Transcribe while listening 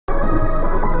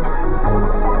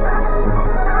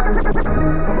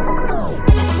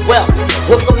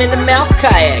hook 'em in the mouth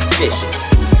kayak fishing.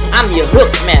 I'm your hook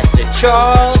master,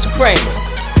 Charles Kramer,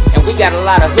 and we got a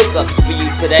lot of hookups for you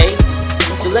today.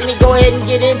 So let me go ahead and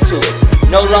get into it.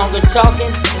 No longer talking,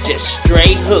 just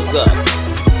straight hookups.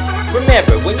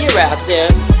 Remember, when you're out there,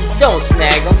 don't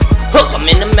snag 'em, hook 'em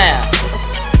in the mouth.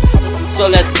 So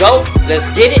let's go,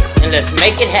 let's get it, and let's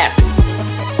make it happen.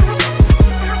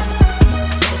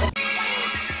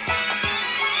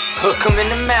 Hook 'em in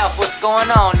the mouth, what's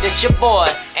going on? This your boy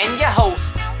and your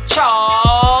host,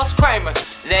 Charles Kramer,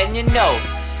 letting you know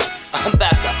I'm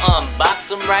about to unbox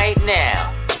them right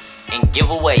now and give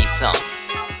away some.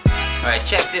 Alright,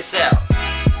 check this out.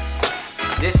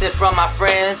 This is from my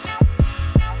friends.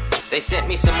 They sent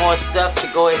me some more stuff to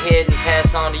go ahead and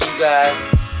pass on to you guys.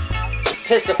 The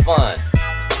Piscifun.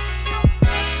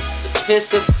 The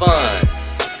Piscifun.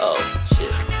 Oh,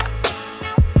 shit.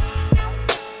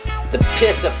 The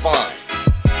Piscifun.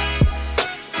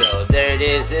 So there it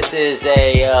is. This is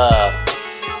a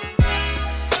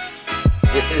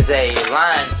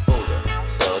line spooler.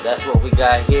 So that's what we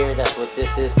got here. That's what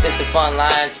this is. Piscifun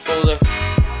line spooler.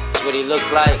 That's what he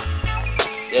looked like.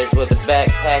 There's what the back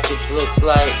package looks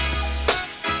like.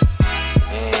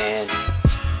 And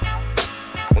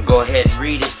we'll go ahead and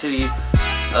read it to you.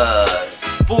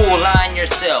 Spool line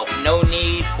yourself. No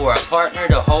need for a partner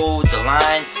to hold the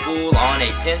line spool on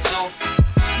a pencil.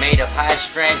 Made of high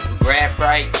strength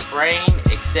graphite frame.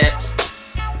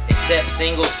 Except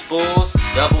single spools,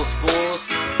 double spools,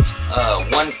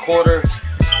 1/4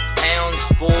 pound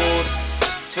spools,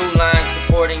 2 lines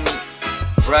supporting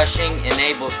brushing,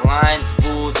 enables line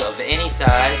spools of any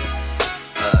size.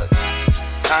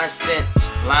 Constant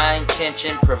line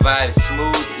tension provides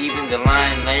smooth, even the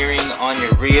line layering on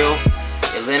your reel.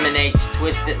 Eliminates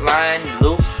twisted line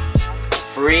loops.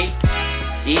 Free,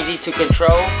 easy to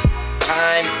control,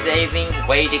 time saving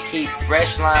way to keep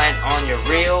fresh line on your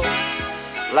reel.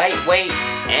 Lightweight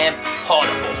and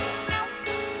portable.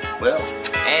 Well,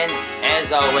 and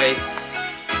as always,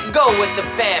 go with the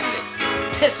family.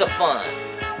 Piscifun.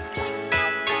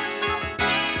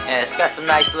 And it's got some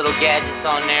nice little gadgets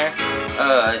on there.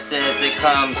 It says it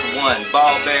comes 1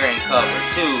 ball bearing cover,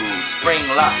 2 spring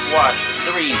lock washer,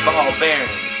 3 ball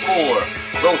bearings, 4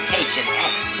 rotation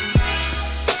axis,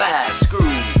 5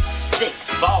 screws,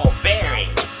 6 ball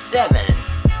bearings, 7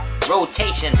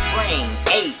 rotation frame,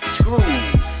 8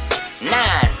 screws,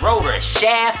 9 rotor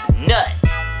shaft nut.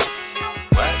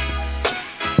 What?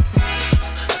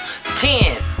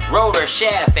 10 rotor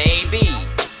shaft AB.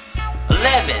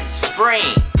 11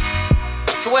 spring.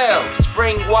 12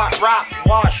 spring rock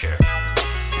washer.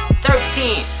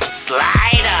 13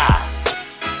 slider.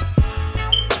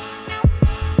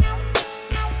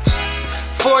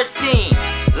 14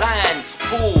 line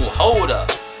spool holder.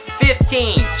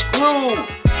 15 screw.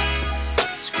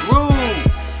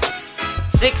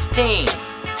 16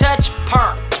 touch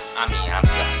point.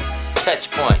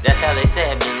 Touch point. That's how they say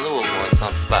it in Louisville in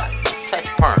some spots. Touch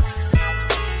point.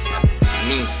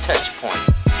 Means touch point.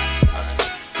 Alright.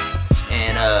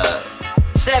 And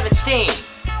 17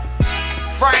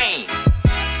 frame.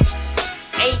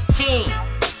 18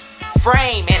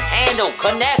 frame and handle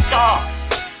connector.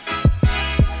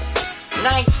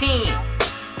 19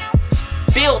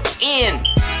 built-in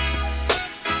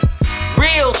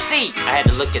real seat. I had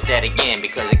to look at that again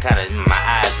because it kind of, my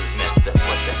eyes was messed up.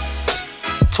 What's that?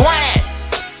 20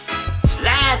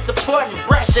 line supporting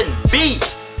brushing B.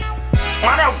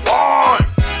 21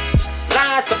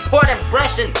 line supporting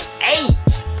brushing A.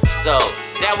 So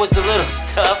that was the little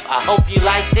stuff. I hope you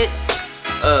liked it.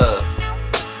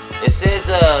 It says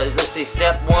let's see,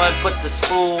 step 1, put the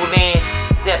spool in.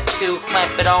 Step 2,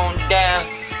 clamp it on down.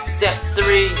 Step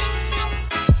 3,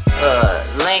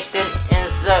 lengthen,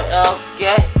 insert.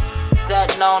 Okay,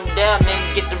 tighten on down,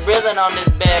 then get the ribbon on this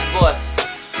bad boy.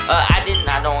 I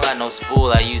don't got no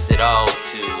spool. I used it all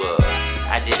to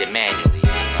I did it manually. You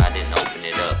know, I didn't open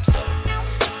it up, so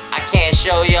I can't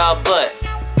show y'all. But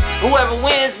whoever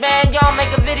wins, man, y'all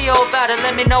make a video about it.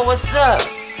 Let me know what's up.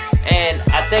 And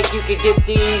I think you can get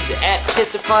these at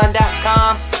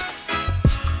Piscifun.com.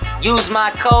 Use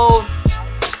my code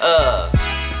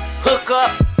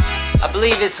hookup. I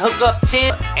believe it's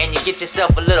hookup10, and you get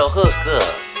yourself a little hookup,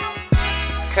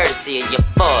 courtesy of your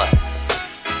boy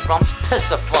from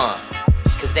Piscifun,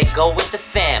 cause they go with the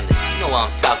family. You know what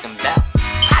I'm talking about.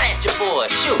 Holla at your boy,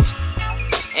 shoot.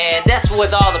 And that's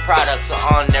with all the products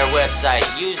on their website.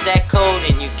 Use that code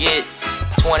and you get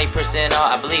 20%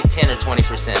 off. I believe 10 or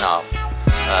 20% off.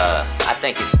 I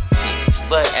think it's 10,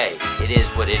 but hey, it is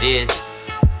what it is.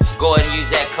 Go ahead and use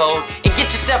that code and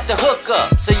get yourself the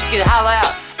hookup so you can holler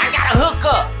out, I got a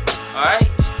hookup.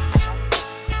 Alright?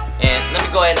 And let me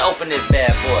go ahead and open this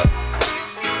bad boy.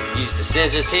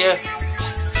 scissors here.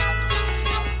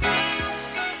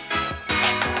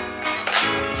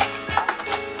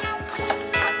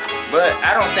 But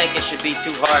I don't think it should be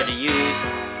too hard to use.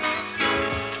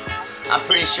 I'm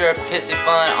pretty sure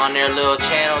Piscifun on their little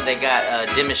channel, they got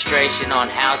a demonstration on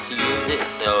how to use it.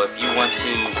 So if you want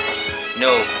to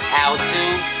know how to,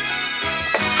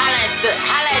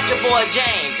 holla at your boy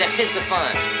James at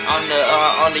Piscifun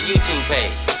on the YouTube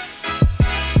page.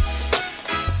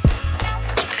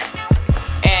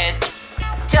 And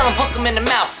tell him Hook 'em in the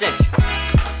mouth sent you.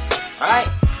 Alright?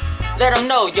 Let him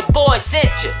know your boy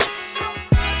sent you.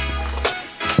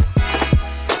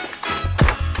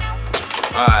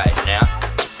 Alright now.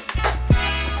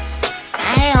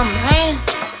 Damn, man.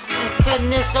 I'm cutting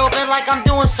this open like I'm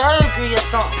doing surgery or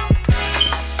something.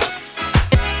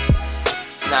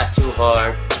 It's not too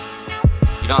hard.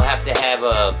 You don't have to have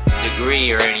a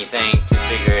degree or anything to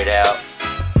figure it out.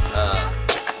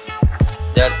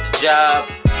 Does the job.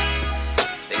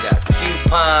 They got a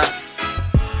coupon.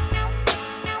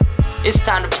 It's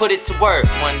time to put it to work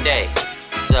one day.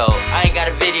 So I ain't got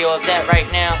a video of that right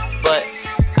now, but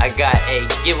I got a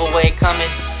giveaway coming,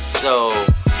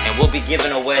 and we'll be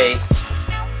giving away,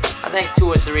 I think 2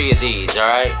 or 3 of these,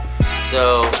 alright?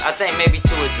 So, I think maybe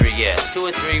 2 or 3, yes. 2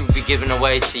 or 3 will be given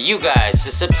away to you guys,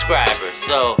 the subscribers.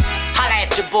 So, holla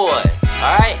at your boy,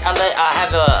 alright? I'll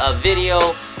have a video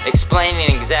explaining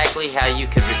exactly how you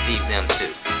can receive them too,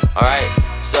 alright?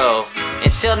 So,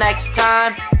 until next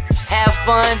time, have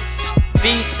fun,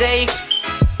 be safe,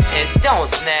 and don't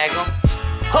snag them.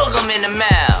 Hook 'em in the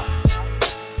mouth.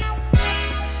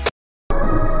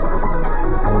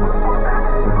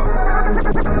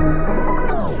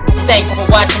 Thanks for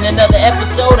watching another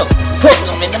episode of Hook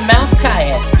 'em in the Mouth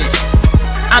Kayak Fishing.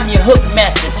 I'm your hook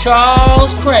master,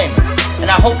 Charles Kramer, and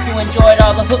I hope you enjoyed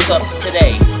all the hookups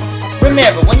today.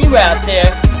 Remember, when you're out there,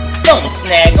 don't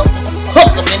snag them,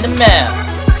 hook 'em in the mouth.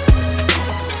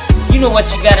 You know what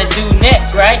you gotta do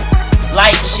next, right?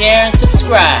 Like, share, and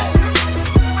subscribe.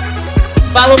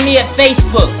 Follow me at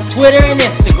Facebook, Twitter, and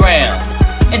Instagram.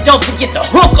 And don't forget to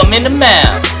hook 'em in the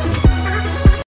mouth.